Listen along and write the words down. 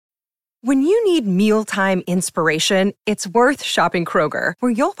When you need mealtime inspiration, it's worth shopping Kroger,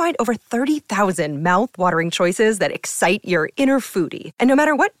 where you'll find over 30,000 mouth-watering choices that excite your inner foodie. And no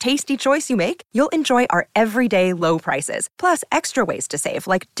matter what tasty choice you make, you'll enjoy our everyday low prices, plus extra ways to save,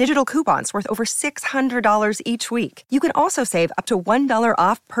 like digital coupons worth over $600 each week. You can also save up to $1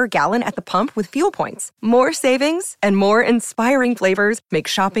 off per gallon at the pump with fuel points. More savings and more inspiring flavors make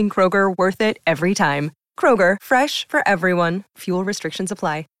shopping Kroger worth it every time. Kroger, fresh for everyone. Fuel restrictions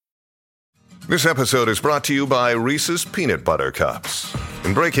apply. This episode is brought to you by Reese's Peanut Butter Cups.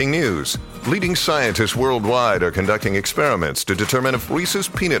 In breaking news, leading scientists worldwide are conducting experiments to determine if Reese's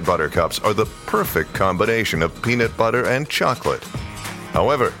Peanut Butter Cups are the perfect combination of peanut butter and chocolate.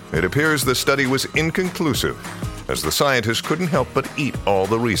 However, it appears the study was inconclusive, as the scientists couldn't help but eat all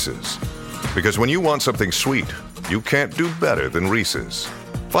the Reese's. Because when you want something sweet, you can't do better than Reese's.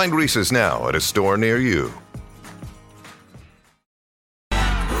 Find Reese's now at a store near you.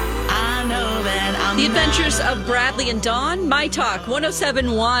 The Adventures of Bradley and Dawn, My Talk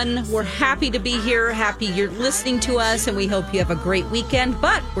 107.1. We're happy to be here. Happy you're listening to us, and we hope you have a great weekend.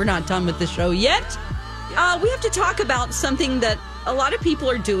 But we're not done with the show yet. We have to talk about something that a lot of people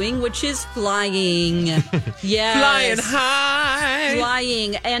are doing, which is flying. Yes. Flying high.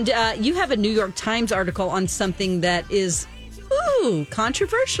 Flying. And you have a New York Times article on something that is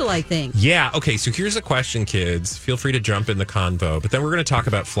controversial, I think. Yeah. Okay. So here's a question, kids. Feel free to jump in the convo. But then we're going to talk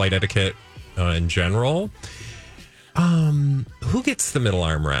about flight etiquette in general. Who gets the middle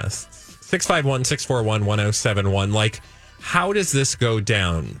armrests? 651-641-1071. Like, how does this go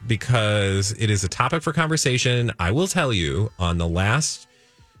down? Because it is a topic for conversation. I will tell you, on the last,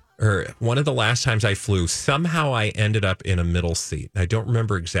 or one of the last times I flew, somehow I ended up in a middle seat. I don't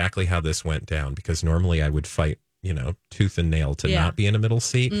remember exactly how this went down, because normally I would fight, tooth and nail to not be in a middle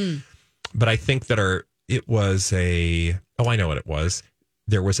seat. But I think that I know what it was.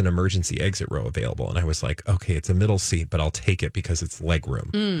 There was an emergency exit row available, and I was like, okay, it's a middle seat, but I'll take it because it's leg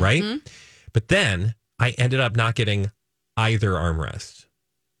room, right? But then I ended up not getting either armrest.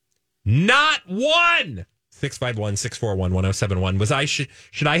 Not one! 651-641-1071. Was I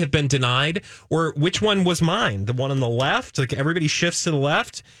should I have been denied? Or which one was mine? The one on the left? Like, everybody shifts to the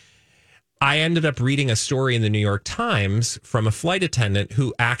left? I ended up reading a story in the New York Times from a flight attendant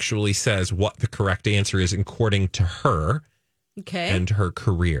who actually says what the correct answer is according to her. Okay. And her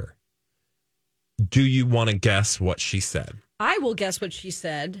career. Do you want to guess what she said? I will guess what she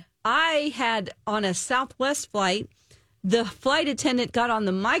said. I had on a Southwest flight, the flight attendant got on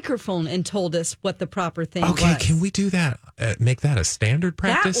the microphone and told us what the proper thing was. Okay, can we do that? Make that a standard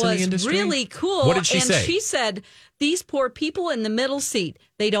practice in the industry? That was really cool. What did she say? And she said, these poor people in the middle seat,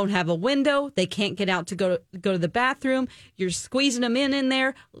 they don't have a window. They can't get out to go to the bathroom. You're squeezing them in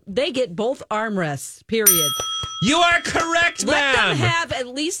there. They get both armrests, period. You are correct, ma'am. Let them have at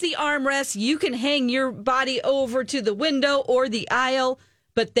least the armrest. You can hang your body over to the window or the aisle,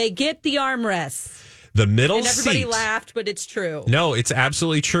 but they get the armrests. The middle and everybody seat. laughed, but it's true. No, it's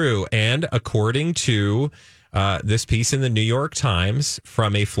absolutely true. And according to this piece in the New York Times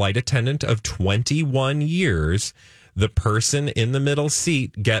from a flight attendant of 21 years, the person in the middle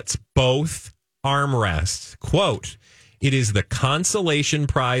seat gets both armrests. Quote, "It is the consolation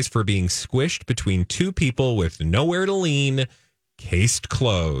prize for being squished between two people with nowhere to lean. Cased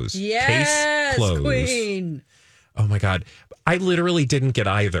clothes." Yes, Case clothes. Queen. Oh, my God. I literally didn't get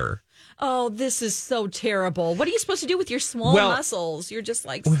either. Oh, this is so terrible. What are you supposed to do with your small muscles? You're just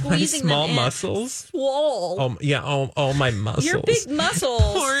like squeezing small them muscles? Swole. Oh, yeah. Oh, my muscles. Your big muscles.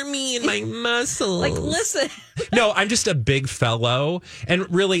 Poor me and my muscles. Like, listen. No, I'm just a big fellow.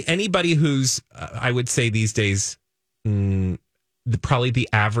 And really, anybody who's, I would say these days, probably the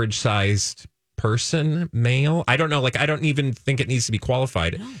average sized person, male. I don't know. Like, I don't even think it needs to be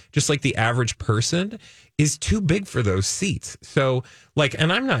qualified. No. Just like the average person is too big for those seats. So, like,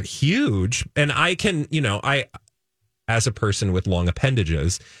 and I'm not huge, and I can, as a person with long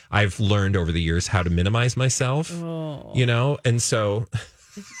appendages, I've learned over the years how to minimize myself, and so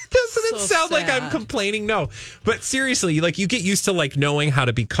doesn't it sound sad. like I'm complaining? No, but seriously, like, you get used to like knowing how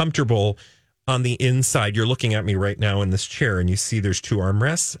to be comfortable on the inside. You're looking at me right now in this chair, and you see there's two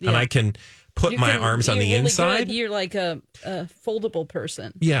armrests, and I can put my arms on the really inside. Good. You're like a foldable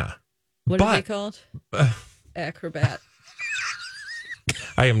person. Yeah. What are they called? Acrobat.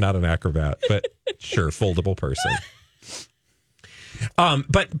 I am not an acrobat, but sure, foldable person.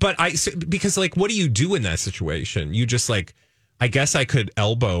 Because like, what do you do in that situation? You just like, I guess I could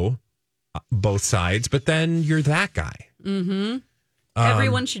elbow both sides, but then you're that guy. Mm-hmm.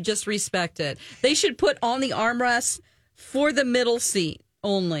 Everyone should just respect it. They should put on the armrest for the middle seat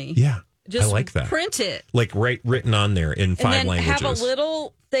only. Yeah. Just I like that. Print it. Like written on there in 5 languages. Have a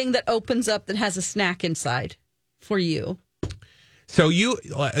little thing that opens up that has a snack inside for you. So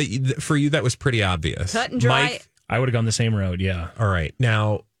for you, that was pretty obvious. Cut and dry. Mike, I would have gone the same road, yeah. All right.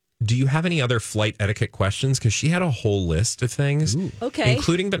 Now, do you have any other flight etiquette questions? Because she had a whole list of things. Ooh. Okay.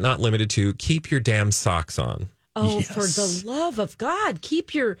 Including but not limited to keep your damn socks on. Oh, Yes. for the love of God,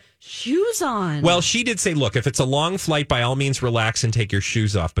 keep your shoes on. Well, she did say, look, if it's a long flight, by all means, relax and take your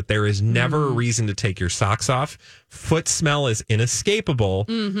shoes off. But there is never a reason to take your socks off. Foot smell is inescapable.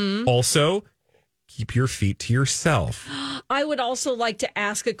 Mm-hmm. Also, keep your feet to yourself. I would also like to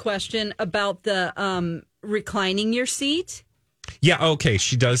ask a question about the reclining your seat. Yeah, okay.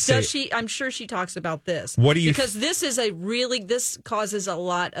 She does say. Does she? I'm sure she talks about this. What do you? Because this causes a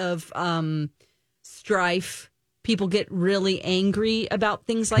lot of strife. People get really angry about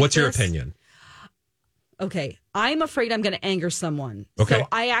things like this. What's your opinion? Okay, I'm afraid I'm going to anger someone. Okay. So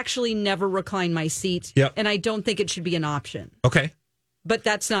I actually never recline my seat. Yep. And I don't think it should be an option. Okay. But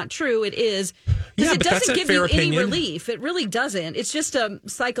that's not true. It is. Yeah, Because it but that's doesn't a give fair you any opinion. relief. It really doesn't. It's just a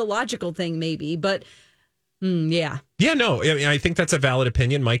psychological thing, maybe. But yeah. Yeah, no. I mean, I think that's a valid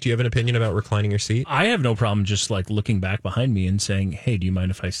opinion. Mike, do you have an opinion about reclining your seat? I have no problem just like looking back behind me and saying, "Hey, do you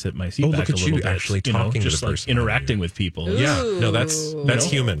mind if I sit my seat Oh, back look at a little you bit?" actually talking to just the like person interacting with people. Ooh. Yeah. No, that's You know?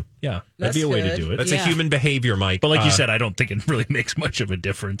 human. Yeah, that'd That's be a way to good. do it. That's Yeah. a human behavior, Mike. But like you said, I don't think it really makes much of a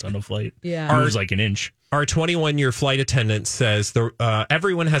difference on a flight. Yeah. Moves like an inch. Our 21-year flight attendant says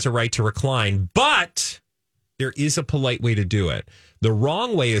everyone has a right to recline, but there is a polite way to do it. The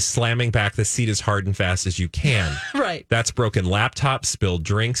wrong way is slamming back the seat as hard and fast as you can. Right. That's broken laptops, spilled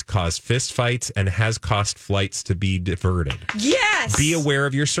drinks, caused fist fights, and has cost flights to be diverted. Yes. Be aware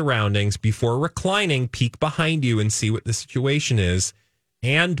of your surroundings. Before reclining, peek behind you and see what the situation is.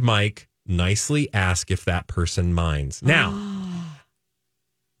 And, Mike, nicely ask if that person minds. Now,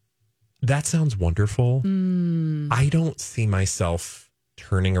 that sounds wonderful. I don't see myself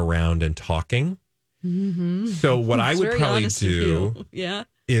turning around and talking. Mm-hmm. So what I would Very probably honest of do you. Yeah.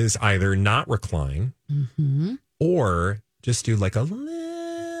 is either not recline Mm-hmm. or just do like a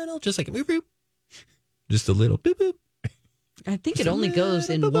little, just like a boop, boop. Just a little boop, boop. I think Just it a only goes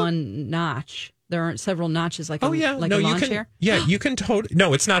in little bit. one notch. There aren't several notches like Oh, a, yeah. like No, a you lawn can. chair. Yeah, you can totally.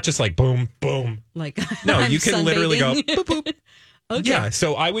 No, it's not just like boom, boom. Like No, I'm you can literally go sunbathing. boop, boop. Okay. Yeah,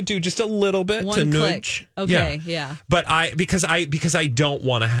 so I would do just a little bit One to click. nudge. Okay, yeah. But because I don't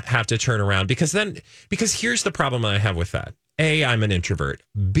want to have to turn around because here's the problem I have with that. A, I'm an introvert.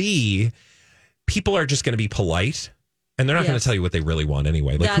 B, people are just going to be polite and they're not going Yes. to tell you what they really want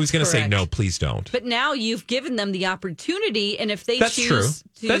anyway. Like That's who's going to say correct. no, please don't. But now you've given them the opportunity, and if they That's true. choose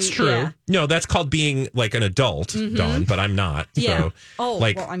to, That's true. yeah. No, that's called being like an adult, Dawn, but I'm not. Yeah. So, Oh,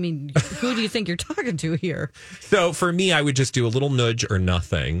 like, well, I mean, who do you think you're talking to here? so for me, I would just do a little nudge or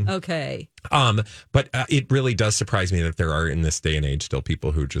nothing. Okay. But it really does surprise me that there are in this day and age still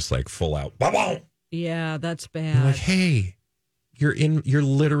people who just like full out. Wow. Yeah, that's You're bad. like, hey, you're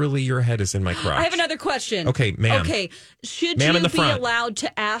literally, your head is in my crotch. I have another question. Okay, ma'am. Okay. Should Ma'am in you the be front. allowed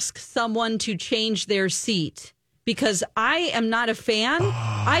to ask someone to change their seat? Because I am not a fan.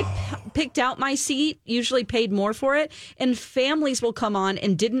 I picked out my seat, usually paid more for it, and families will come on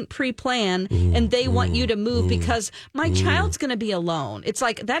and didn't pre-plan, and they want you to move because my child's going to be alone. It's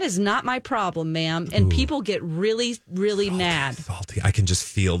like, that is not my problem, ma'am. And people get really, really mad. Salty. I can just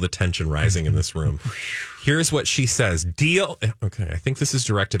feel the tension rising in this room. Here's what she says. Deal. Okay, I think this is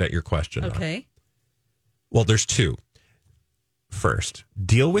directed at your question. Dawn. Okay. Well, there's two. First,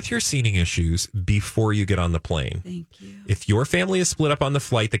 deal with your seating issues before you get on the plane. Thank you. If your family is split up on the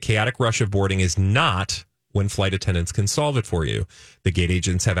flight, the chaotic rush of boarding is not when flight attendants can solve it for you. The gate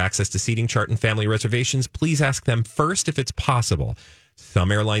agents have access to seating chart and family reservations. Please ask them first if it's possible.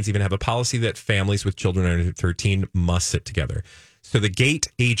 Some airlines even have a policy that families with children under 13 must sit together. So the gate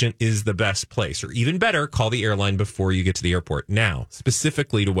agent is the best place, or even better, call the airline before you get to the airport. Now,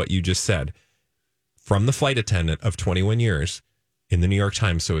 specifically to what you just said, from the flight attendant of 21 years, in the New York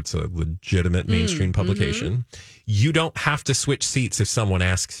Times, so it's a legitimate mainstream publication. You don't have to switch seats if someone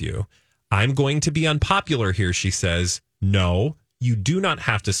asks you. I'm going to be unpopular here, she says. No, you do not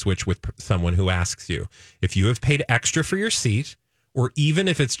have to switch with someone who asks you. If you have paid extra for your seat, or even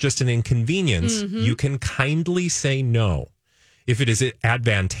if it's just an inconvenience, you can kindly say no. If it is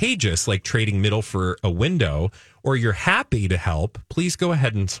advantageous, like trading middle for a window, or you're happy to help, please go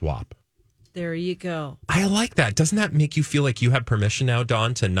ahead and swap. There you go. I like that. Doesn't that make you feel like you have permission now,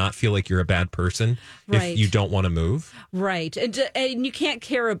 Dawn, to not feel like you're a bad person Right. if you don't want to move? Right. And you can't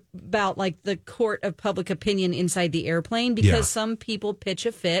care about like the court of public opinion inside the airplane because Yeah. some people pitch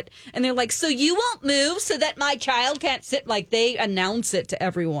a fit and they're like, so you won't move so that my child can't sit. Like they announce it to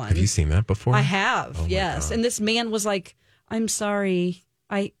everyone. Have you seen that before? I have, Oh, my yes. God. And this man was like, I'm sorry.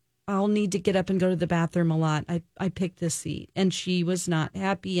 I'll need to get up and go to the bathroom a lot. I picked this seat. And she was not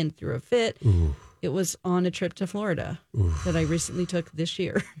happy and threw a fit. Ooh. It was on a trip to Florida that I recently took this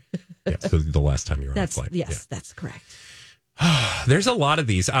year. Yeah, so the last time you were on a flight. Yes, that's correct. There's a lot of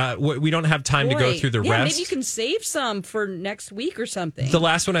these. We don't have time to go through the rest. Maybe you can save some for next week or something. The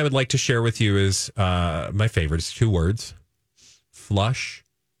last one I would like to share with you is my favorite. It's 2 words. Flush,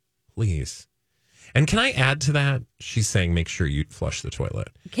 please. And can I add to that? She's saying make sure you flush the toilet.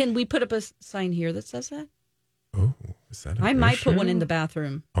 Can we put up a sign here that says that? Oh, is that I might put one in the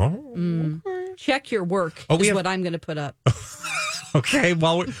bathroom. Oh. Check your work is what I'm going to put up. Okay,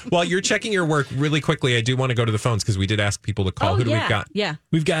 while you're checking your work really quickly, I do want to go to the phones because we did ask people to call. Who do we've got? Yeah.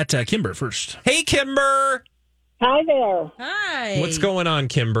 We've got Kimber first. Hey, Kimber. Hi there. Hi. What's going on,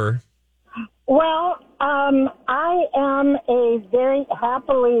 Kimber? Well, I am a very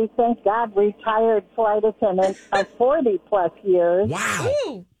happily, thank God, retired flight attendant of 40-plus years. Wow.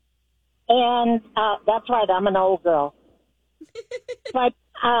 Ooh. And that's right, I'm an old girl. But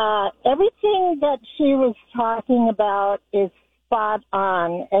everything that she was talking about is spot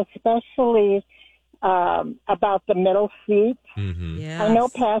on, especially about the middle seat. Mm-hmm. Yes. I know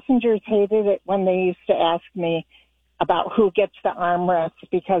passengers hated it when they used to ask me about who gets the armrest,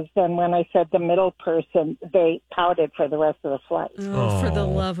 because then when I said the middle person, they pouted for the rest of the flight. Oh, for the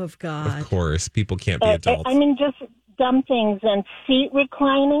love of God. Of course, people can't be adults. I mean, just dumb things. And seat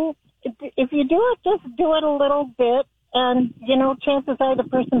reclining, if you do it, just do it a little bit. And, chances are the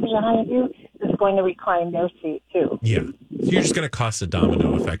person behind you is going to recline their seat, too. Yeah. So you're just going to cause a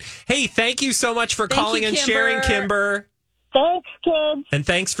domino effect. Hey, thank you so much for calling and sharing, Kimber. Thanks, kids. And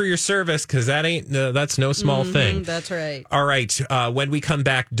thanks for your service, because that's no small thing. That's right. All right. When we come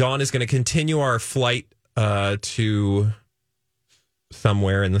back, Dawn is going to continue our flight to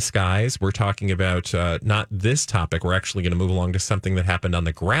somewhere in the skies. We're talking about not this topic. We're actually going to move along to something that happened on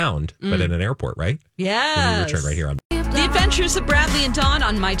the ground, but in an airport, right? Yes. When we return right here on The Adventures of Bradley and Dawn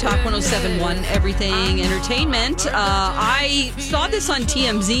on My Talk 107.1 Everything Entertainment. I saw this on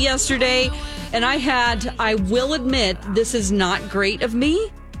TMZ yesterday, and I will admit, this is not great of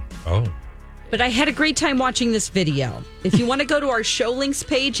me. Oh. But I had a great time watching this video. If you want to go to our show links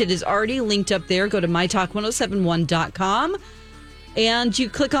page, it is already linked up there. Go to mytalk1071.com. And you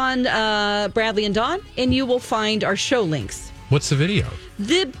click on Bradley and Dawn, and you will find our show links. What's the video?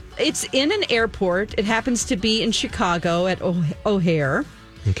 It's in an airport. It happens to be in Chicago at O'Hare.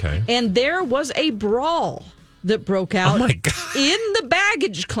 Okay. And there was a brawl that broke out my God. in the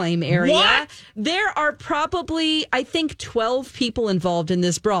baggage claim area. What? There are probably, I think, 12 people involved in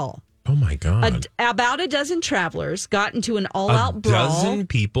this brawl. Oh, my God. About a dozen travelers got into an all-out brawl. A dozen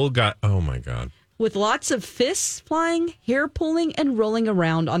people got... Oh, my God. With lots of fists flying, hair pulling, and rolling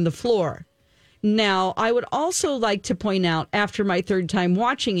around on the floor. Now, I would also like to point out, after my third time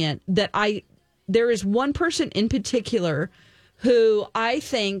watching it, that there is one person in particular who I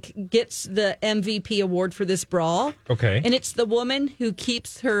think gets the MVP award for this brawl. Okay. And it's the woman who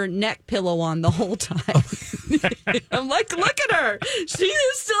keeps her neck pillow on the whole time. I'm like, look at her. She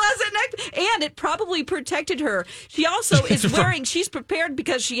still has that neck. And it probably protected her. She also she's prepared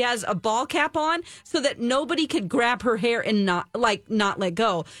because she has a ball cap on so that nobody could grab her hair and not let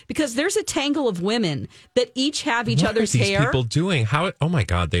go. Because there's a tangle of women that each have each other's hair. What are these people doing? Oh my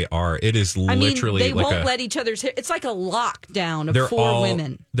God, they are. It is literally they won't let each other's hair. It's like a lockdown of four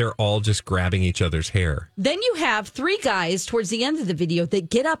women. They're all just grabbing each other's hair. Then you have 3 guys towards the end of the video that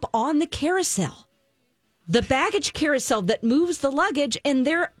get up on the carousel. The baggage carousel that moves the luggage, and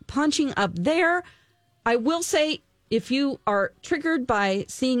they're punching up there. I will say, if you are triggered by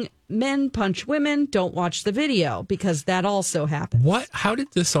seeing men punch women, don't watch the video, because that also happens. What? How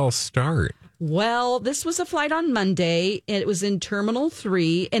did this all start? Well, this was a flight on Monday. It was in Terminal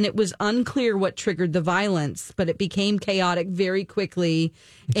 3, and it was unclear what triggered the violence, but it became chaotic very quickly.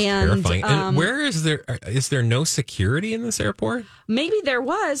 Terrifying. And where is there no security in this airport? Maybe there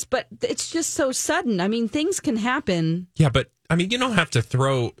was, but it's just so sudden. I mean, things can happen. Yeah, but I mean, you don't have to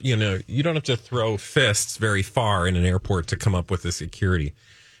throw fists very far in an airport to come up with a security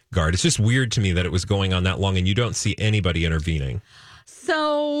guard. It's just weird to me that it was going on that long and you don't see anybody intervening.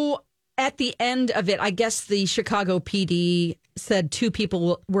 So at the end of it, I guess the Chicago PD said 2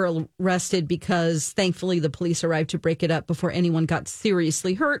 people were arrested because thankfully the police arrived to break it up before anyone got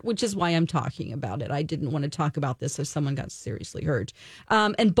seriously hurt, which is why I'm talking about it. I didn't want to talk about this if someone got seriously hurt.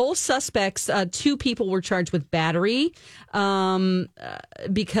 And both suspects, 2 people were charged with battery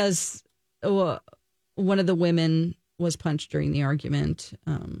because one of the women was punched during the argument.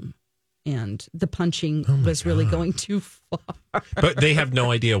 and the punching was really going too far. But they have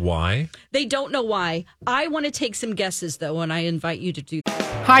no idea why? They don't know why. I want to take some guesses, though, and I invite you to do that.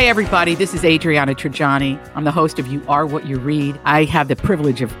 Hi, everybody. This is Adriana Trajani. I'm the host of You Are What You Read. I have the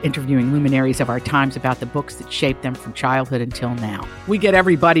privilege of interviewing luminaries of our times about the books that shaped them from childhood until now. We get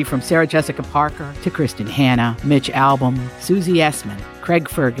everybody from Sarah Jessica Parker to Kristen Hanna, Mitch Albom, Susie Essman, Craig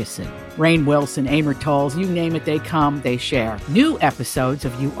Ferguson, Rainn Wilson, Amor Tolls, you name it, they come, they share. New episodes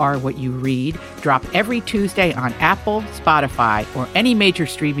of You Are What You Read drop every Tuesday on Apple, Spotify, or any major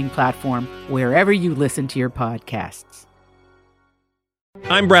streaming platform wherever you listen to your podcasts.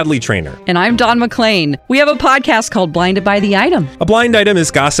 I'm Bradley Trainer. And I'm Don McClain. We have a podcast called Blinded by the Item. A blind item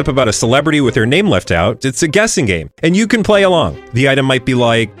is gossip about a celebrity with their name left out. It's a guessing game, and you can play along. The item might be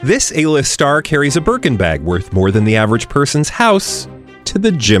like, this A-list star carries a Birkin bag worth more than the average person's house to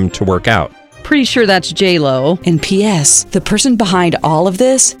the gym to work out. Pretty sure that's J-Lo. And P.S. the person behind all of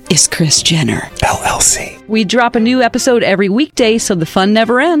this is Kris Jenner, LLC. We drop a new episode every weekday so the fun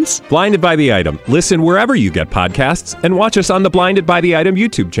never ends. Blinded by the Item. Listen wherever you get podcasts and watch us on the Blinded by the Item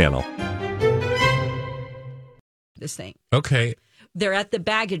YouTube channel. This thing. Okay. They're at the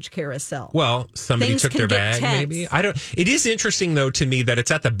baggage carousel. Well, somebody Things took can their get bag, tense. maybe. I don't. It is interesting, though, to me that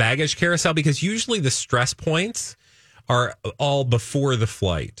it's at the baggage carousel because usually the stress points are all before the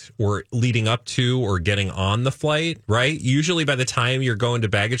flight or leading up to or getting on the flight, right? Usually by the time you're going to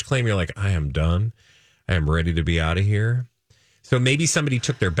baggage claim, you're like, I am done. I am ready to be out of here. So maybe somebody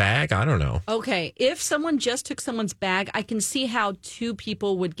took their bag. I don't know. Okay. If someone just took someone's bag, I can see how two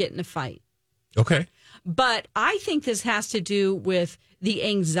people would get in a fight. Okay. But I think this has to do with the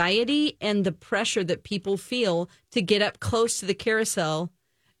anxiety and the pressure that people feel to get up close to the carousel.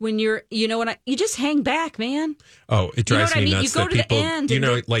 When you're, you just hang back, man. Oh, it drives me nuts You go that to the people,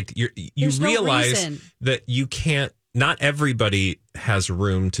 end like you there's no realize reason. that you can't, not everybody has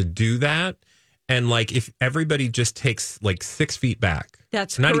room to do that. And like, if everybody just takes like 6 feet back.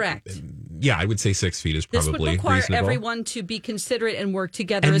 That's not correct. Yeah, I would say 6 feet is This probably would require reasonable. everyone to be considerate and work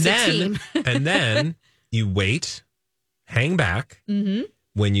together And as then, a team. and then you wait, hang back. Mm-hmm.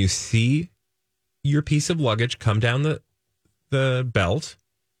 When you see your piece of luggage come down the belt,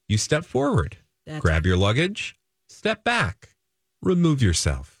 you step forward, grab your luggage, step back, remove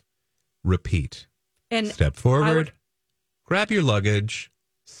yourself, repeat. And step forward, grab your luggage,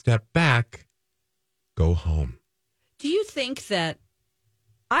 step back, go home. Do you think that,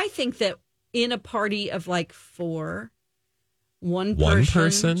 I think that in a party of like 4, one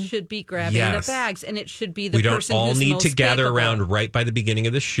person should be grabbing the bags, and it should be the person who's We don't all need most to gather capable. around right by the beginning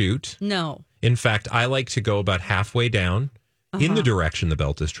of the chute. No. In fact, I like to go about halfway down in the direction the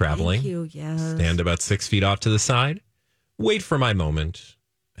belt is traveling. Thank you, yes. Stand about 6 feet off to the side, wait for my moment,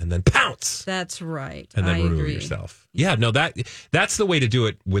 and then pounce. That's right. And then I remove agree. yourself. Yeah, no, that's the way to do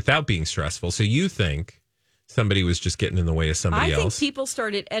it without being stressful. So you think somebody was just getting in the way of somebody I think else? people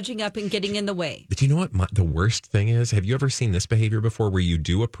started edging up and getting in the way. But you know what the worst thing is? Have you ever seen this behavior before where you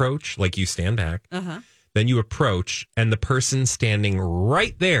do approach, like you stand back, then you approach, and the person standing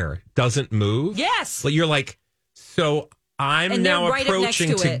right there doesn't move? Yes. But you're like, so I'm And now they're right up approaching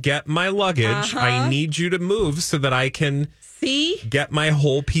next to to it. get my luggage. I need you to move so that I can get my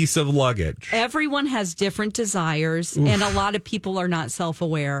whole piece of luggage. Everyone has different desires, and a lot of people are not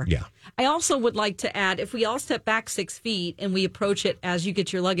self-aware. Yeah. I also would like to add, if we all step back 6 feet and we approach it as you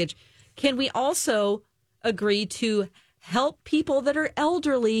get your luggage, can we also agree to help people that are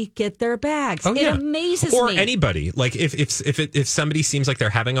elderly get their bags? Oh, it amazes or me. anybody. Like if somebody seems like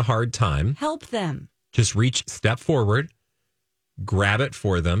they're having a hard time, help them. just step forward, grab it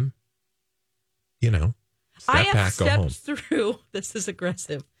for them, step I have back, go home. stepped through, this is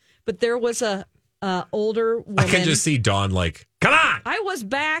aggressive, but there was a older woman. I can just see Dawn like, come on. I was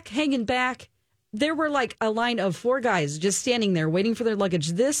back, hanging back. There were like a line of 4 guys just standing there waiting for their luggage.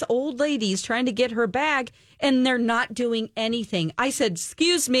 This old lady's trying to get her bag, and they're not doing anything. I said,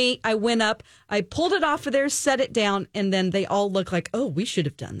 excuse me. I went up. I pulled it off of there, set it down, and then they all look like, oh, we should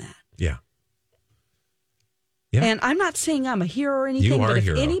have done that. Yeah. Yeah. And I'm not saying I'm a hero or anything. You are but a if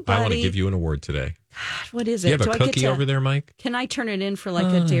hero. anybody, I want to give you an award today. God, what is Do it? you have a Do I get cookie to- over there, Mike? Can I turn it in for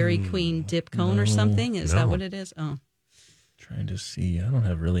like a Dairy Queen dip cone or something? Is that what it is? Oh. Trying to see. I don't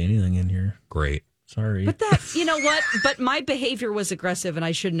have really anything in here. Great. Sorry. But that, you know what? But my behavior was aggressive, and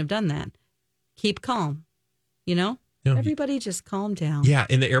I shouldn't have done that. Keep calm. No, Everybody just calm down. Yeah,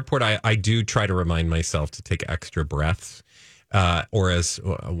 in the airport, I do try to remind myself to take extra breaths. Or as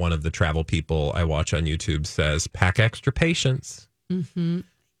one of the travel people I watch on YouTube says, pack extra patience. Mm-hmm.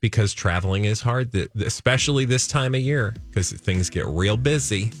 Because traveling is hard, especially this time of year, because things get real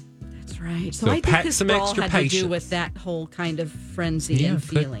busy. That's right. So I think pack this some brawl extra had to patience. do with that whole kind of frenzy and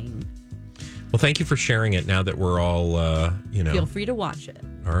feeling. Well, thank you for sharing it now that we're all, Feel free to watch it.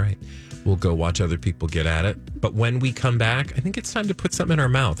 All right. We'll go watch other people get at it. But when we come back, I think it's time to put something in our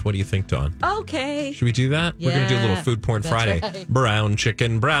mouth. What do you think, Dawn? Okay. Should we do that? We're going to do a little Food Porn Friday. Right. Brown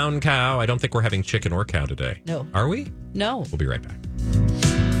chicken, brown cow. I don't think we're having chicken or cow today. No. Are we? No. We'll be right back.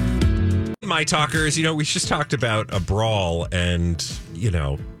 My talkers, we just talked about a brawl and,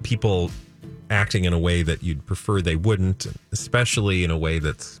 people acting in a way that you'd prefer they wouldn't, especially in a way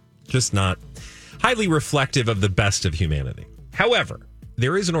that's just not highly reflective of the best of humanity. However,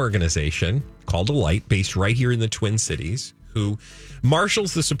 there is an organization called Alight based right here in the Twin Cities who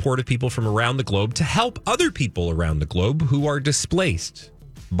marshals the support of people from around the globe to help other people around the globe who are displaced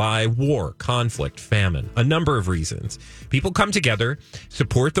by war, conflict, famine, a number of reasons. People come together,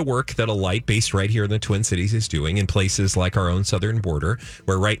 support the work that Alight based right here in the Twin Cities is doing in places like our own southern border,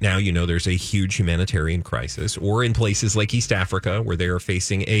 where right now, there's a huge humanitarian crisis, or in places like East Africa, where they are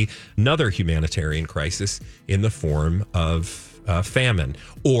facing another humanitarian crisis in the form of famine,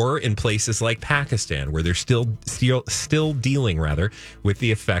 or in places like Pakistan, where they're still dealing with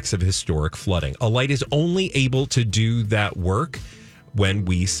the effects of historic flooding. Alight is only able to do that work when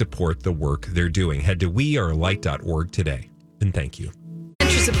we support the work they're doing. Head to wearealight.org today. And thank you.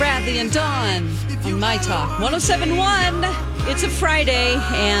 Adventures of Bradley and Dawn on My Talk 1071. It's a Friday,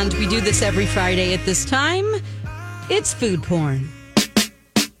 and we do this every Friday at this time. It's food porn.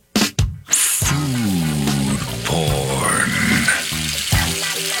 Food porn.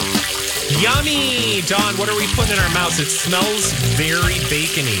 Yummy! Dawn, what are we putting in our mouths? It smells very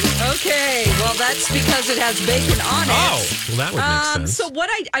bacony. Okay, well, that's because it has bacon on it. Oh, well, that would make sense. So what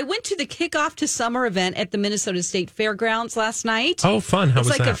I went to the kickoff to summer event at the Minnesota State Fairgrounds last night. Oh, fun. How was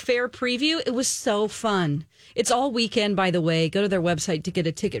that? It's like a fair preview. It was so fun. It's all weekend, by the way. Go to their website to get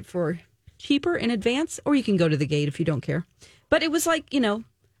a ticket for cheaper in advance, or you can go to the gate if you don't care. But it was like,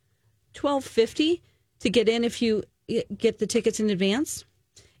 $12.50 to get in if you get the tickets in advance.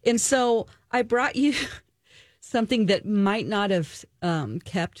 And so I brought you something that might not have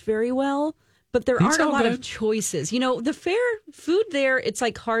kept very well, but there aren't a lot of choices. The fair food there, it's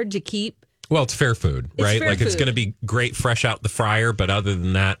like hard to keep. Well, it's fair food, right? It's going to be great fresh out the fryer, but other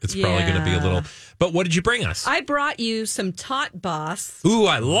than that, it's probably going to be a little. But what did you bring us? I brought you some Tot Boss. Ooh,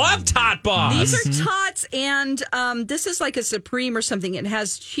 I love Tot Boss. These are tots, and this is like a Supreme or something. It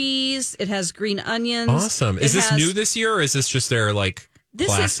has cheese, it has green onions. Awesome. Is this new this year, or is this just their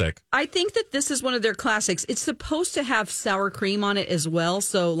classic? I think that this is one of their classics. It's supposed to have sour cream on it as well.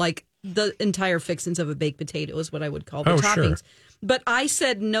 So like the entire fixins of a baked potato is what I would call the toppings. Sure. But I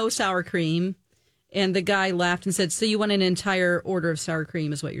said no sour cream. And the guy laughed and said, so you want an entire order of sour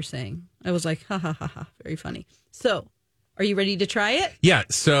cream is what you're saying. I was like, ha, ha, ha, ha. Very funny. So are you ready to try it? Yeah.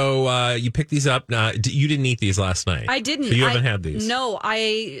 So you picked these up. You didn't eat these last night. I didn't. So you haven't had these? No.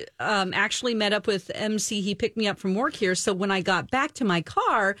 I actually met up with MC. He picked me up from work here. So when I got back to my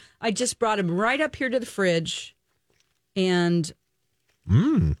car, I just brought him right up here to the fridge. And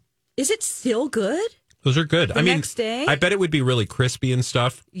is it still good? Those are good. Next day? I bet it would be really crispy and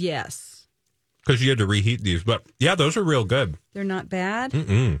stuff. Yes. Because you had to reheat these. But yeah, those are real good. They're not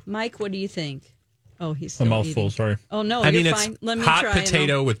bad? Mike, what do you think? Oh, he's still a mouthful. eating. Sorry. Oh no, you're fine. Let me hot try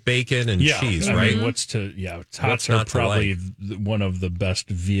potato with bacon and cheese, right? Tots are probably one of the best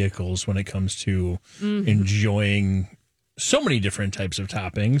vehicles when it comes to enjoying so many different types of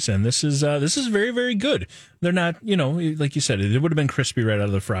toppings, and this is very, very good. They're not, like you said, it would have been crispy right out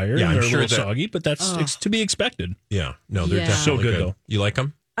of the fryer. Yeah, and they're I'm sure a little soggy, but that's to be expected. Yeah, no, they're definitely so good though. You like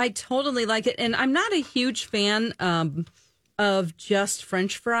them? I totally like it, and I'm not a huge fan of just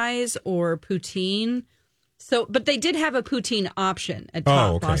French fries or poutine. So, but they did have a poutine option at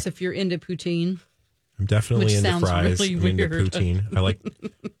Top Boss if you're into poutine. I'm definitely into fries. Really I'm into poutine. I like,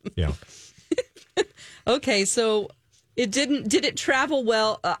 yeah. Okay, so it didn't. Did it travel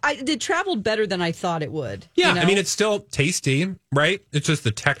well? It traveled better than I thought it would. Yeah, I mean, it's still tasty, right? It's just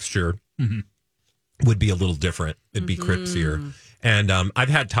the texture would be a little different. It'd be crispier. And I've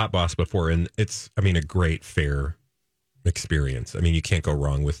had Top Boss before, and it's, a great fair experience. You can't go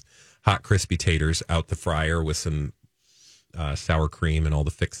wrong with hot, crispy taters out the fryer with some sour cream and all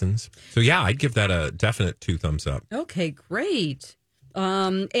the fixins. So, yeah, I'd give that a definite 2 thumbs up. Okay, great.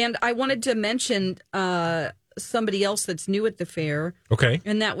 And I wanted to mention somebody else that's new at the fair. Okay.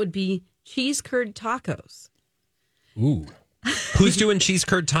 And that would be cheese curd tacos. Ooh. Who's doing cheese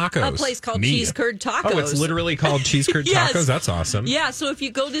curd tacos? A place called Cheese Curd Tacos. Oh, it's literally called Cheese Curd Yes. Tacos? That's awesome. Yeah, so if you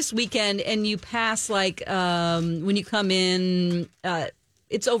go this weekend and you pass, when you come in,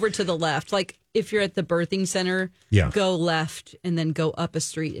 it's over to the left. if you're at the birthing center, go left and then go up a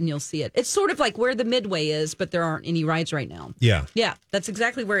street and you'll see it. It's sort of like where the Midway is, but there aren't any rides right now. Yeah. Yeah, that's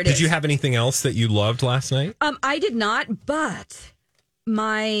exactly where it is. Did you have anything else that you loved last night? I did not, but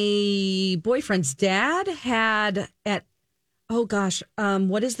my boyfriend's dad had at,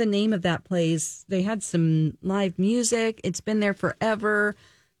 what is the name of that place? They had some live music. It's been there forever.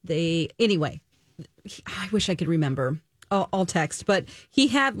 Anyway, I wish I could remember. I'll text, but he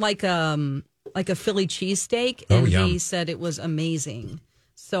had like a Philly cheesesteak, and he said it was amazing.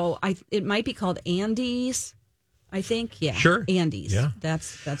 So it might be called Andy's, I think. Yeah, sure, Andy's. Yeah,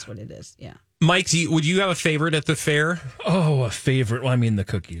 that's what it is. Yeah. Mike, would you have a favorite at the fair? Oh, a favorite. Well, I mean, the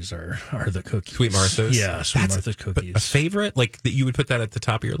cookies are the cookies. Sweet Martha's? Yeah, Sweet Martha's cookies. A favorite? Like, that you would put that at the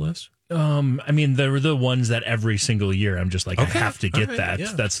top of your list? I mean, they're the ones that every single year I'm just like, I have to get that.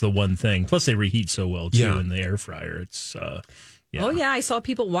 Yeah. That's the one thing. Plus, they reheat so well, too, in the air fryer. It's, Oh, yeah, I saw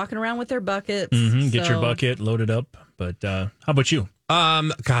people walking around with their buckets. Get your bucket, load it up. But how about you?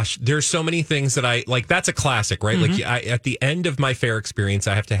 Gosh, there's so many things that I like. That's a classic, right? Like at the end of my fair experience,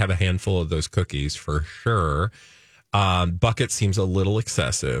 I have to have a handful of those cookies for sure. Bucket seems a little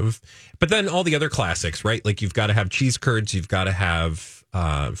excessive, but then all the other classics, right? Like you've got to have cheese curds, you've got to have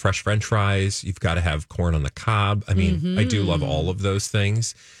fresh French fries, you've got to have corn on the cob. I mean, I do love all of those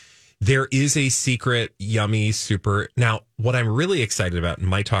things. There is a secret, yummy, super. Now, what I'm really excited about, and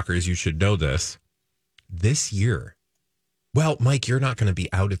my talkers, you should know this year. Well, Mike, you're not going to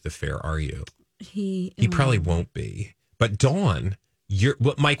be out at the fair, are you? He probably won't be. But Dawn,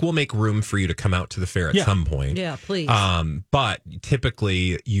 Mike, we'll make room for you to come out to the fair at some point. Yeah, please. But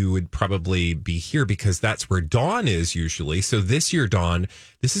typically you would probably be here because that's where Dawn is usually. So this year, Dawn,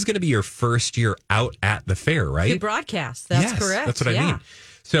 this is going to be your first year out at the fair, right? To broadcast. That's correct. That's what I mean.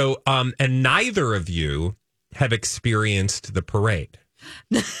 So, and neither of you have experienced the parade.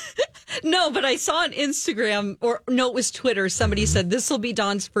 No, but I saw on Instagram, it was Twitter. Somebody said this will be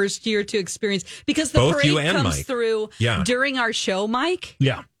Dawn's first year to experience because the Both parade you and comes Mike. through during our show, Mike.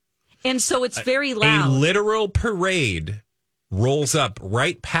 Yeah. And so it's very loud. A literal parade rolls up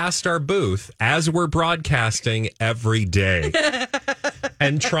right past our booth as we're broadcasting every day.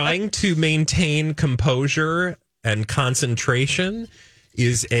 And trying to maintain composure and concentration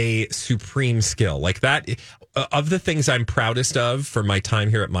is a supreme skill. Like that, of the things I'm proudest of for my time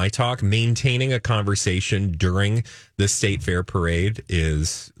here at My Talk, maintaining a conversation during the State Fair parade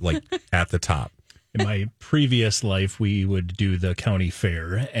is like at the top. In my previous life, we would do the county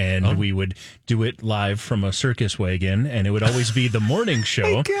fair, and we would do it live from a circus wagon, and it would always be the morning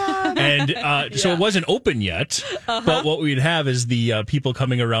show. And so it wasn't open yet, but what we'd have is the people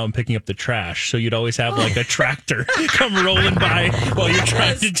coming around picking up the trash. So you'd always have like a tractor come rolling by while you're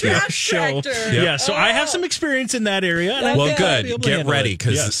trying to do a show. Yeah, so I have some experience in that area. And well, good. Get ready,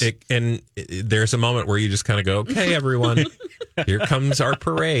 because there's a moment where you just kind of go, okay, everyone, here comes our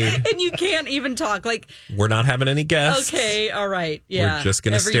parade. And you can't even talk. Like, we're not having any guests. Okay, all right. Yeah. We're just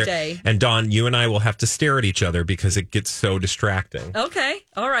going to stare. Day. And Dawn, you and I will have to stare at each other because it gets so distracting. Okay,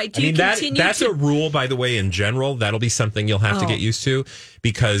 all right. That's a rule, by the way, in general. That'll be something you'll have to get used to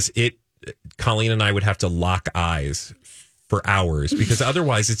because Colleen and I would have to lock eyes for hours because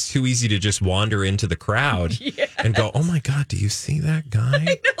otherwise it's too easy to just wander into the crowd and go, oh my God, do you see that guy?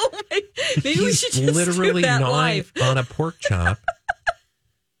 I know. Maybe we should just literally do that gnawing live. on a pork chop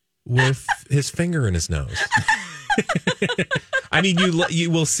with his finger in his nose. I mean, you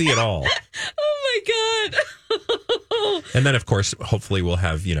will see it all. Oh my God. And then, of course, hopefully we'll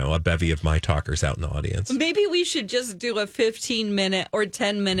have, a bevy of My Talkers out in the audience. Maybe we should just do a 15-minute or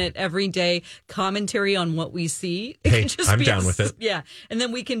 10-minute every day commentary on what we see. Hey, I'm down with it. Yeah. And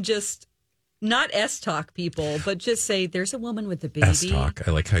then we can just not S-talk people, but just say, there's a woman with a baby. S-talk.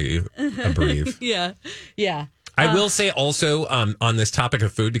 I like how you abbreviate. Yeah. Yeah. I will say also on this topic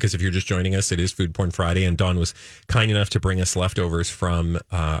of food, because if you're just joining us, it is Food Porn Friday, and Dawn was kind enough to bring us leftovers from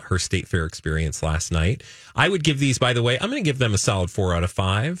her State Fair experience last night. I would give these, by the way, I'm going to give them a solid 4 out of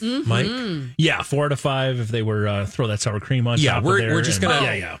 5, Mike. Yeah, 4 out of 5 if they were throw that sour cream on top of there. We're just going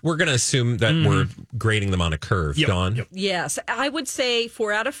to we're going to assume that we're grading them on a curve, Dawn. Yep. Yes, I would say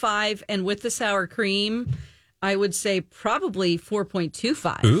 4 out of 5, and with the sour cream, I would say probably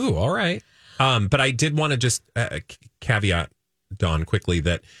 4.25. Ooh, all right. But I did want to just caveat, Dawn, quickly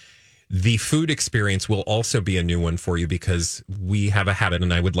that the food experience will also be a new one for you because we have a habit,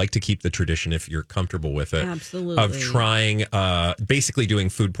 and I would like to keep the tradition if you're comfortable with it, absolutely, of trying, basically doing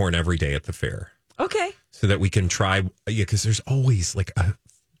food porn every day at the fair. Okay. So that we can try, because there's always like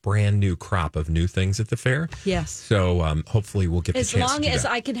brand new crop of new things at the fair. Yes. So hopefully we'll get the chance to do that. As long as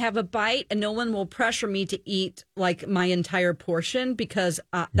I can have a bite and no one will pressure me to eat like my entire portion because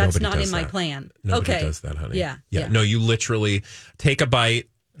that's Nobody not does in my that. plan. Nobody okay. does that, honey. Yeah. No, you literally take a bite,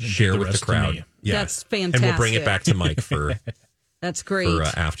 share with the rest to crowd. me. Yeah. That's fantastic. And we'll bring it back to Mike for That's great. for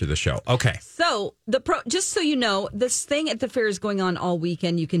after the show. Okay. So just so you know, this thing at the fair is going on all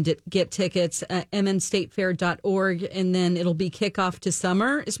weekend. You can get tickets at mnstatefair.org, and then it'll be kickoff to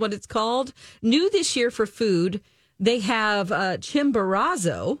summer is what it's called. New this year for food, they have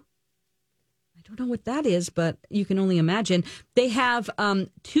Chimborazo. I don't know what that is, but you can only imagine. They have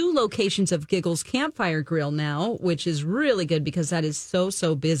 2 locations of Giggles Campfire Grill now, which is really good because that is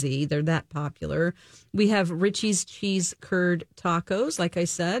so busy. They're that popular. We have Richie's Cheese Curd Tacos, like I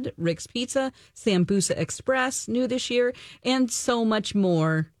said, Rick's Pizza, Sambusa Express, new this year, and so much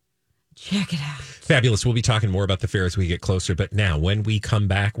more. Check it out. Fabulous. We'll be talking more about the fair as we get closer. But now, when we come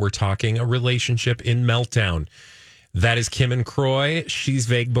back, we're talking a relationship in meltdown. That is Kim and Croy. She's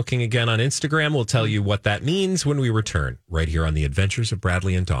vague booking again on Instagram. We'll tell you what that means when we return, right here on the Adventures of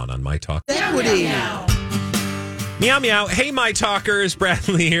Bradley and Dawn on My Talk. Equity. Meow, meow. Hey, My Talkers.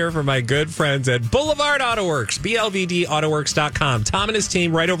 Bradley here for my good friends at Boulevard Auto Works, BLVDAutoworks.com. Tom and his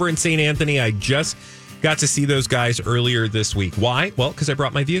team right over in St. Anthony. I just got to see those guys earlier this week. Why? Well, because I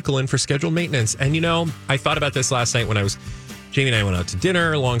brought my vehicle in for scheduled maintenance. And, you know, I thought about this last night when Jamie and I went out to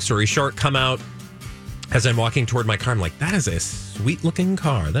dinner. Long story short, come out. As I'm walking toward my car, I'm like, that is a sweet-looking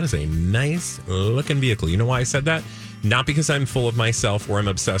car. That is a nice-looking vehicle. You know why I said that? Not because I'm full of myself or I'm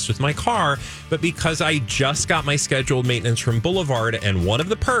obsessed with my car, but because I just got my scheduled maintenance from Boulevard, and one of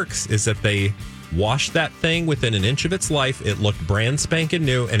the perks is that they washed that thing within an inch of its life. It looked brand spanking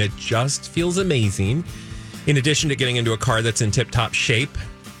new, and it just feels amazing. In addition to getting into a car that's in tip-top shape,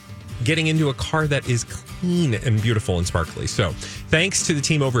 getting into a car that is clean and beautiful and sparkly. So thanks to the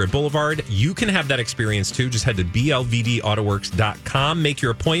team over at Boulevard. You can have that experience too. Just head to blvdautoworks.com, make your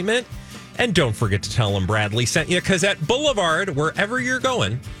appointment, and don't forget to tell them Bradley sent you, because at Boulevard, wherever you're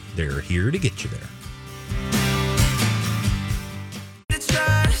going, they're here to get you there.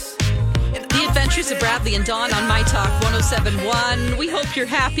 The Adventures of Bradley and Dawn on My Talk 107.1. We hope you're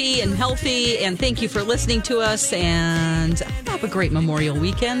happy and healthy, and thank you for listening to us, and have a great Memorial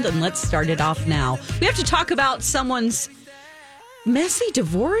weekend, and let's start it off now. We have to talk about someone's messy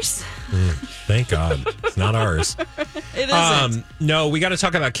divorce. Thank God. It's not ours. It isn't. No, we got to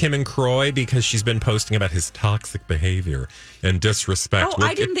talk about Kim and Croy because she's been posting about his toxic behavior and disrespect.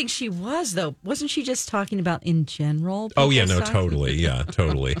 I didn't think she was, though. Wasn't she just talking about in general? Oh, yeah, no, totally. Yeah,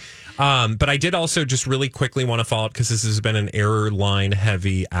 totally. But I did also just really quickly want to follow up because this has been an airline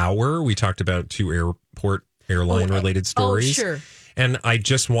heavy hour. We talked about 2 airline related stories. Oh, sure. And I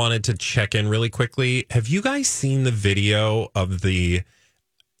just wanted to check in really quickly. Have you guys seen the video of the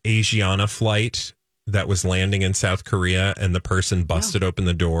Asiana flight that was landing in South Korea and the person busted open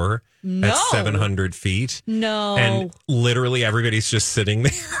the door at 700 feet? No. And literally everybody's just sitting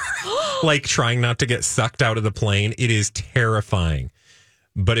there, like trying not to get sucked out of the plane. It is terrifying.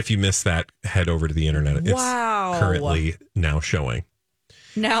 But if you missed that, head over to the internet. It's currently now showing.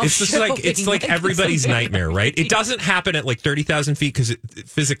 Now it's just it's like everybody's nightmare, right? It doesn't happen at like 30,000 feet because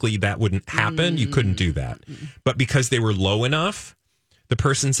physically that wouldn't happen. You couldn't do that. But because they were low enough, the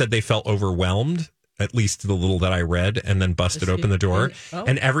person said they felt overwhelmed, at least the little that I read, and then busted open the door.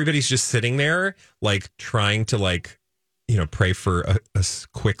 And everybody's just sitting there, like trying to pray for a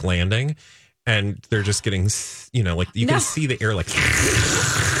quick landing. And they're just getting, like you can see the air like.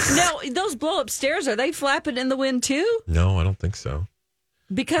 Now, those blow up stairs, are they flapping in the wind too? No, I don't think so.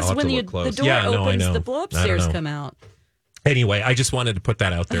 Because when the door opens, the blow-up stairs come out. Anyway, I just wanted to put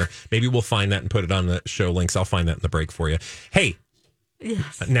that out there. Maybe we'll find that and put it on the show links. I'll find that in the break for you. Hey,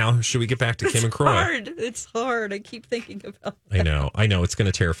 yes. Now, should we get back to Kim and Croy? It's hard. I keep thinking about that. I know. It's going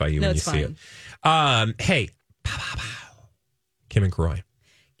to terrify you when you see it. Hey, Kim and Croy.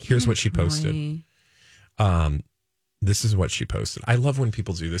 Here's what she posted. This is what she posted. I love when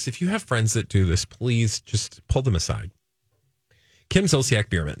people do this. If you have friends that do this, please just pull them aside. Kim Zolciak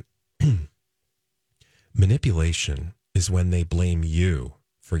Bierman. Manipulation is when they blame you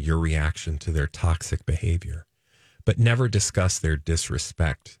for your reaction to their toxic behavior, but never discuss their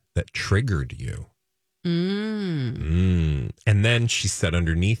disrespect that triggered you. And then she said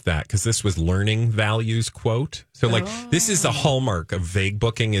underneath that, because this was learning values quote. So this is the hallmark of vague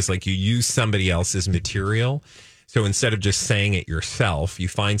booking, is like you use somebody else's material. So instead of just saying it yourself, you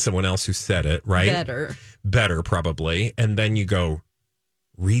find someone else who said it, right? Better probably. And then you go,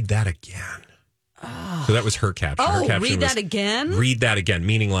 read that again. Oh. So that was her caption. Her caption read that again? Read that again,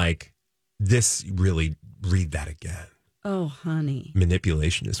 meaning like, this really, read that again. Oh, honey.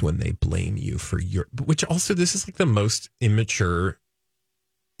 Manipulation is when they blame you for your, which also, this is like the most immature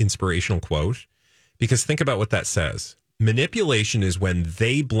inspirational quote, because think about what that says. Manipulation is when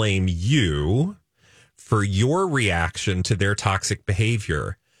they blame you for your reaction to their toxic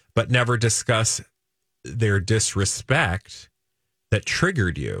behavior, but never discuss their disrespect that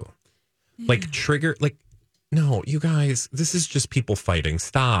triggered you. Yeah. No, you guys, this is just people fighting.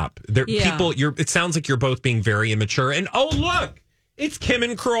 Stop. It sounds like you're both being very immature. And oh, look, it's Kim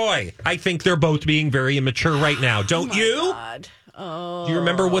and Croy. I think they're both being very immature right now. Don't you? God. Oh. Do you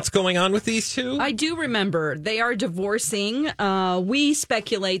remember what's going on with these two? I do remember. They are divorcing. We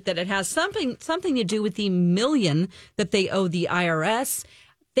speculate that it has something to do with the $1 million that they owe the IRS.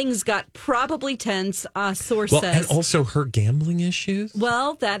 Things got probably tense, source says. And also her gambling issues?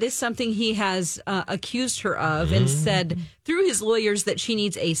 Well, that is something he has accused her of and said through his lawyers that she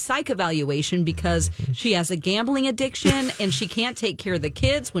needs a psych evaluation because she has a gambling addiction and she can't take care of the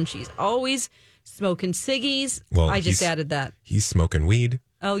kids when she's always smoking ciggies. Well, I just added that. He's smoking weed.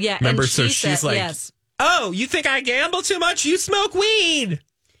 Oh, yeah. Remember, and so she's like, yes. Oh, you think I gamble too much? You smoke weed.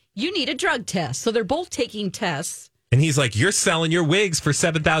 You need a drug test. So they're both taking tests. And he's like, you're selling your wigs for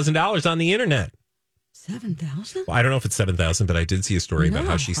 $7,000 on the internet. 7,000? Well, I don't know if it's 7,000, but I did see a story about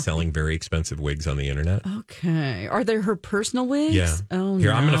how she's selling very expensive wigs on the internet. Okay. Are they her personal wigs? Yeah. Oh,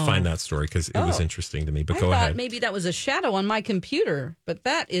 Here, no. I'm going to find that story because it was interesting to me. But go ahead. Maybe that was a shadow on my computer, but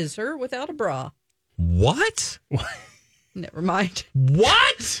that is her without a bra. What? Never mind.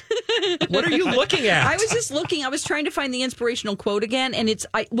 What? What are you looking at? I was just looking. I was trying to find the inspirational quote again, and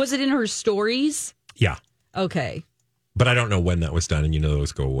was it in her stories? Yeah. Okay. But I don't know when that was done, and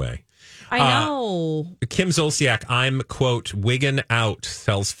those go away. I know. Kim Zolciak, I'm, quote, wigging out,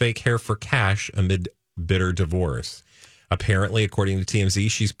 sells fake hair for cash amid bitter divorce. Apparently, according to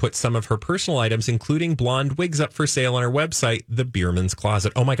TMZ, she's put some of her personal items, including blonde wigs, up for sale on her website, The Bierman's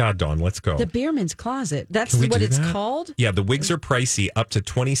Closet. Oh, my God, Dawn, let's go. The Bierman's Closet. That's what it's called? Yeah, the wigs are pricey, up to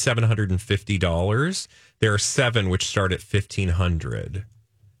 $2,750. There are 7, which start at $1,500.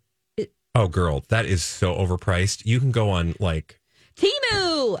 Oh, girl, that is so overpriced. You can go on, like...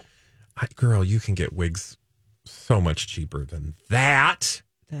 Temu! Girl, you can get wigs so much cheaper than that.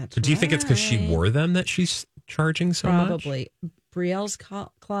 Do you think it's because she wore them that she's charging so much? Probably. Brielle's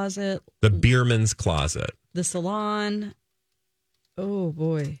Closet. The Bierman's Closet. The Salon. Oh,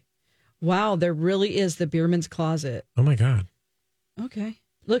 boy. Wow, there really is the Bierman's Closet. Oh, my God. Okay.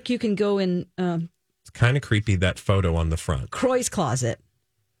 Look, you can go in... it's kind of creepy, that photo on the front. Croy's Closet.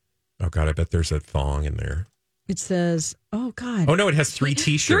 Oh, God, I bet there's a thong in there. It says, oh, God. Oh, no, it has 3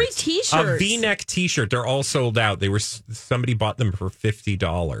 T-shirts. 3 T-shirts. A V-neck T-shirt. They're all sold out. Somebody bought them for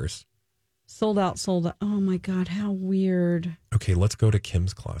 $50. Sold out. Oh, my God, how weird. Okay, let's go to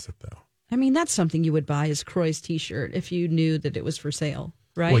Kim's Closet, though. I mean, that's something you would buy as Croy's T-shirt if you knew that it was for sale,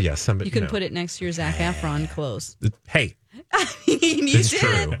 right? Well, yeah, somebody... You can put it next to your Zac Efron clothes. Hey. It's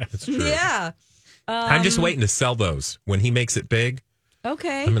true. It's true. Yeah. I'm just waiting to sell those. When he makes it big...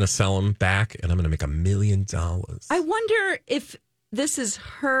 Okay. I'm going to sell them back, and I'm going to make $1 million. I wonder if this is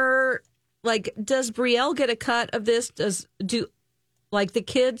her. Like, does Brielle get a cut of this? Do the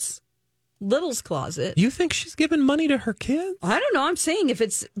kids' Little's Closet? You think she's giving money to her kids? I don't know. I'm saying if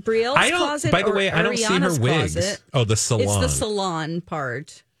it's Brielle's Closet. By the way, I don't see her wigs. Closet. Oh, the salon. It's the salon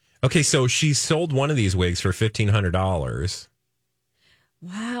part. Okay, so she sold one of these wigs for $1,500.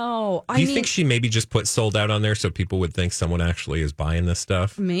 Wow. Do you think she maybe just put sold out on there so people would think someone actually is buying this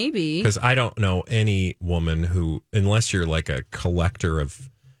stuff? Maybe. Because I don't know any woman who, unless you're like a collector of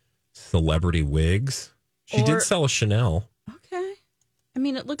celebrity wigs, she did sell a Chanel. Okay. I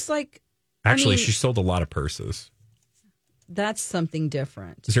mean, it looks like... Actually, she sold a lot of purses. That's something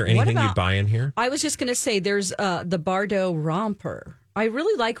different. Is there anything you'd buy in here? I was just going to say there's the Bardot romper. I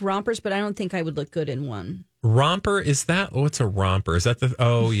really like rompers, but I don't think I would look good in one. Romper, is that? Oh, it's a romper. Is that the?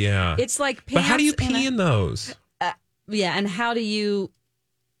 Oh, yeah. It's like pants. But how do you pee in those? Yeah, and how do you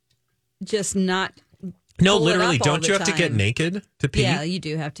just not? No, literally, don't you have to get naked to pee? Yeah, you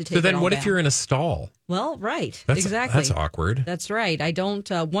do have to take. So then, it all what down. If you're in a stall? Well, right, exactly. That's awkward. That's right. I don't.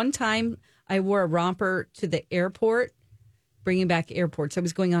 One time, I wore a romper to the airport. Bringing back airports. I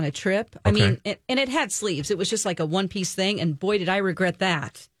was going on a trip. I mean, and it had sleeves. It was just like a one-piece thing, and boy, did I regret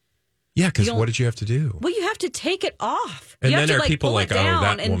that. Yeah, because what did you have to do? Well, you have to take it off. And you then have there are people like, oh,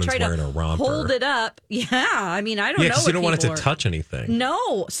 that woman's try wearing a romper. Hold it up. Yeah, I mean, I don't know. Yeah, because you don't want it to touch anything.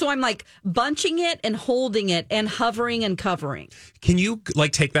 No, so I'm like bunching it and holding it and hovering and covering. Can you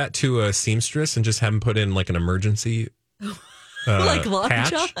take that to a seamstress and just have them put in like an emergency like Long patch?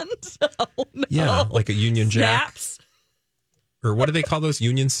 Johns? Oh, no. Yeah, like a Union Jack. Snaps. Or what do they call those?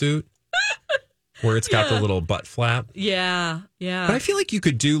 Union suit? where it's got the little butt flap. Yeah. But I feel like you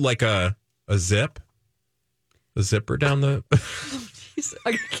could do like a zipper down the.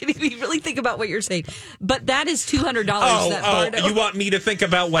 Are you kidding me? Really think about what you're saying. But that is $200. You want me to think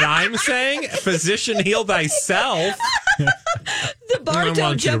about what I'm saying? Physician, heal thyself. The Bardo I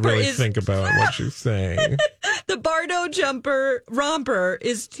want jumper you to really is think about what you're saying. The Bardo jumper romper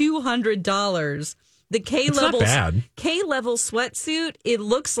is $200. The K-level sweatsuit, it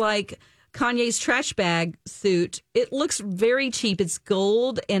looks like Kanye's trash bag suit. It looks very cheap. It's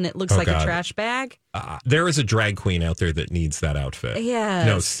gold and it looks like a trash bag. There is a drag queen out there that needs that outfit. Yes.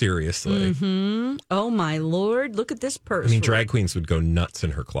 No, seriously. Mm-hmm. Oh, my Lord. Look at this purse. I mean, drag queens would go nuts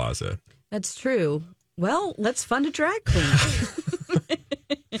in her closet. That's true. Well, let's fund a drag queen.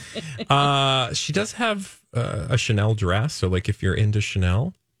 She does have a Chanel dress. So, like, if you're into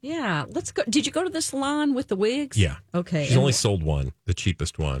Chanel. Yeah. Let's go. Did you go to the salon with the wigs? Yeah. Okay. She's only sold one, the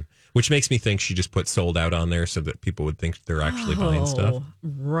cheapest one, which makes me think she just put sold out on there so that people would think they're actually buying stuff.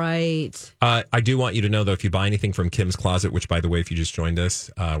 Right. I do want you to know, though, if you buy anything from Kim's Closet, which, by the way, if you just joined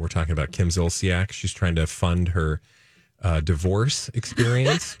us, we're talking about Kim Zolciak. She's trying to fund her divorce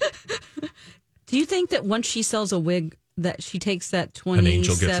experience. Do you think that once she sells a wig that she takes that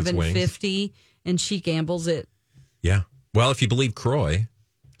 $27.50 and she gambles it? Yeah. Well, if you believe Croy.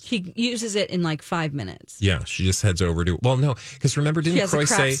 She uses it in like 5 minutes. Yeah, she just heads over to. Well, no, because remember, didn't Croy say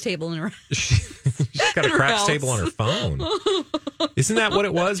she has a craps table in her? She's got a craps table on her phone. Isn't that what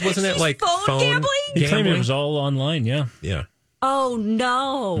it was? Wasn't it like phone gambling? He claimed it was all online. Yeah. Oh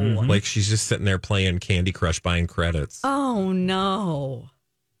no! Mm-hmm. Like she's just sitting there playing Candy Crush, buying credits. Oh no!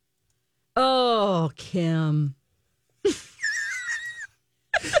 Oh, Kim.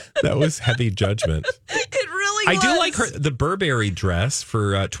 That was heavy judgment. It really was. I do like the Burberry dress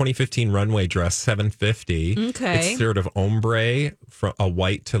for 2015 runway dress, $750. Okay. It's sort of ombre from a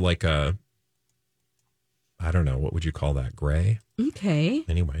white to like a, I don't know, what would you call that? Gray? Okay.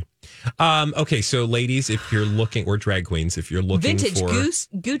 Anyway. Okay, so ladies, if you're looking, or drag queens, if you're looking vintage for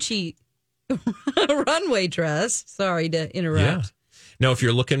Gucci runway dress. Sorry to interrupt. Yeah. No, if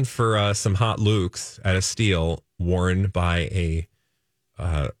you're looking for some hot looks at a steal worn by a,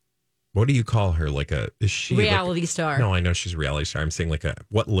 what do you call her? Like is she reality star? No, I know she's a reality star. I'm saying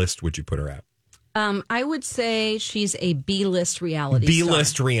what list would you put her at? I would say she's a B-list reality star.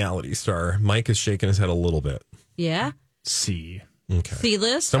 B-list reality star. Mike is shaking his head a little bit. Yeah? C. Okay.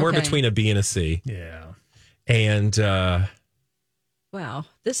 C-list? Somewhere between a B and a C. Yeah. And wow,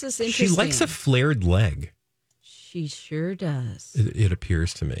 this is interesting. She likes a flared leg. She sure does. It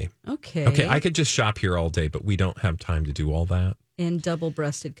appears to me. Okay. Okay, I could just shop here all day, but we don't have time to do all that. And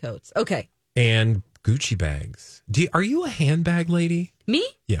double-breasted coats. Okay. And Gucci bags. Are you a handbag lady? Me?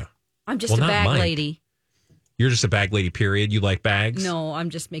 Yeah. I'm just a bag lady. You're just a bag lady, period? You like bags? No,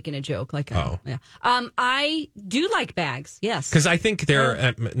 I'm just making a joke. Yeah. I do like bags, yes. Because I think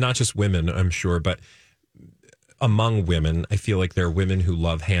they're not just women, I'm sure, but among women, I feel like there are women who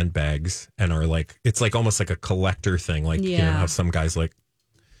love handbags and are like, it's like almost like a collector thing. Like, you know, how some guys like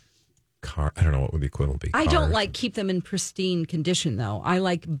car. I don't know what would the equivalent be. I don't like keep them in pristine condition, though. I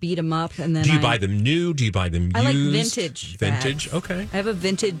like beat them up and then. Do you buy them new? Do you buy them used? I like vintage. Vintage, bags. Okay. I have a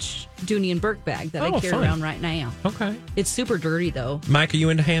vintage Dooney and Burke bag that I carry around right now. Okay. It's super dirty, though. Mike, are you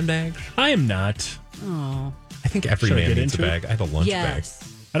into handbags? I am not. Oh. I think every man needs a bag. I have a lunch bag.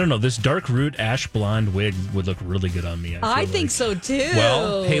 I don't know. This dark root ash blonde wig would look really good on me. I think so, too.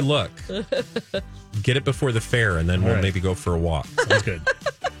 Well, hey, look. Get it before the fair, and then we'll maybe go for a walk. Sounds good.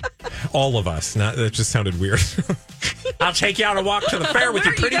 All of us. That just sounded weird. I'll take you out a walk to the fair with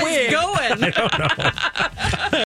your pretty wig. Where are you guys going? I don't know.